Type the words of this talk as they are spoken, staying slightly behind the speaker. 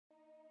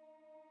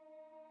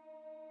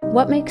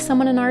What makes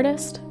someone an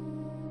artist?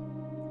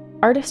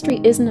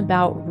 Artistry isn't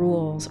about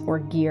rules or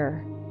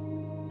gear.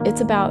 It's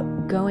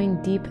about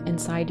going deep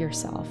inside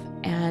yourself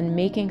and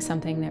making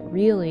something that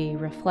really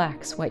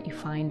reflects what you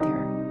find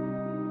there.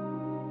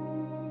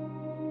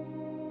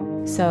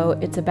 So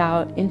it's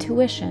about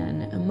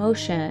intuition,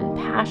 emotion,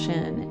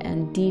 passion,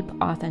 and deep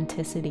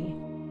authenticity.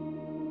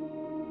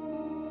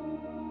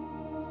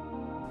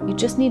 You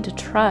just need to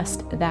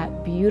trust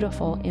that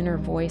beautiful inner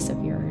voice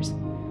of yours.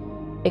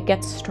 It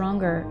gets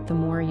stronger the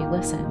more you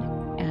listen,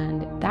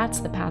 and that's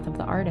the path of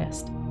the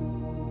artist.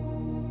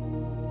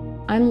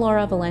 I'm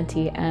Laura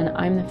Valenti, and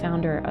I'm the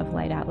founder of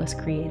Light Atlas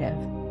Creative.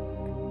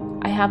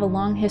 I have a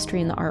long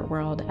history in the art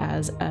world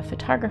as a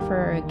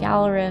photographer, a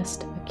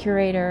gallerist, a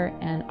curator,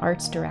 and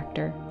arts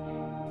director.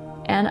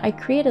 And I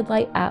created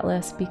Light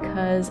Atlas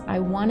because I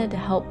wanted to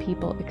help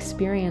people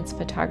experience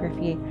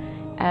photography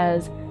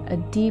as a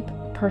deep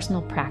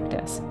personal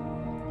practice,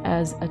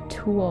 as a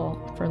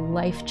tool for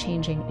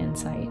life-changing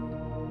insight.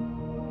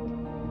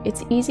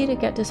 It's easy to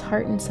get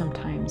disheartened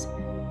sometimes.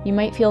 You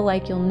might feel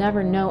like you'll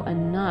never know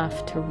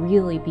enough to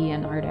really be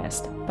an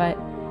artist, but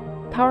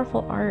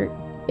powerful art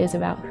is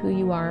about who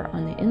you are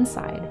on the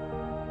inside.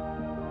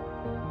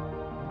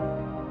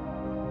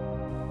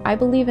 I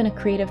believe in a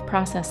creative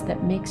process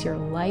that makes your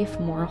life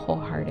more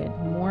wholehearted,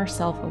 more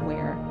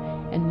self-aware,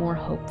 and more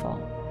hopeful.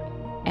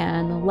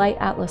 And the Light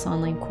Atlas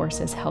online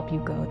courses help you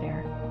go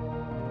there.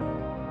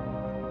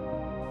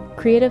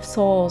 Creative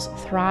souls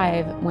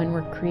thrive when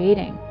we're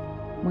creating,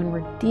 when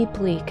we're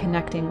deeply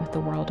connecting with the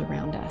world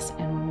around us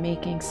and we're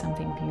making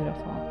something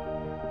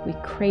beautiful. We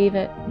crave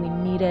it, we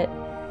need it,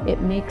 it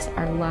makes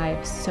our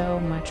lives so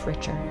much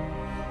richer.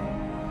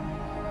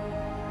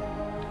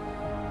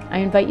 I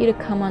invite you to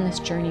come on this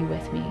journey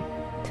with me,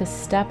 to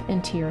step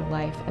into your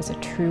life as a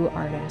true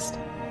artist,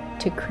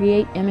 to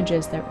create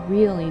images that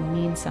really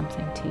mean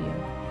something to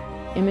you,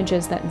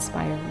 images that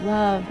inspire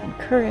love and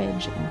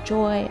courage and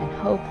joy and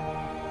hope.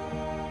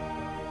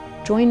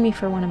 Join me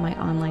for one of my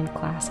online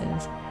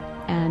classes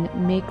and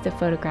make the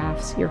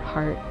photographs your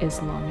heart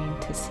is longing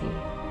to see.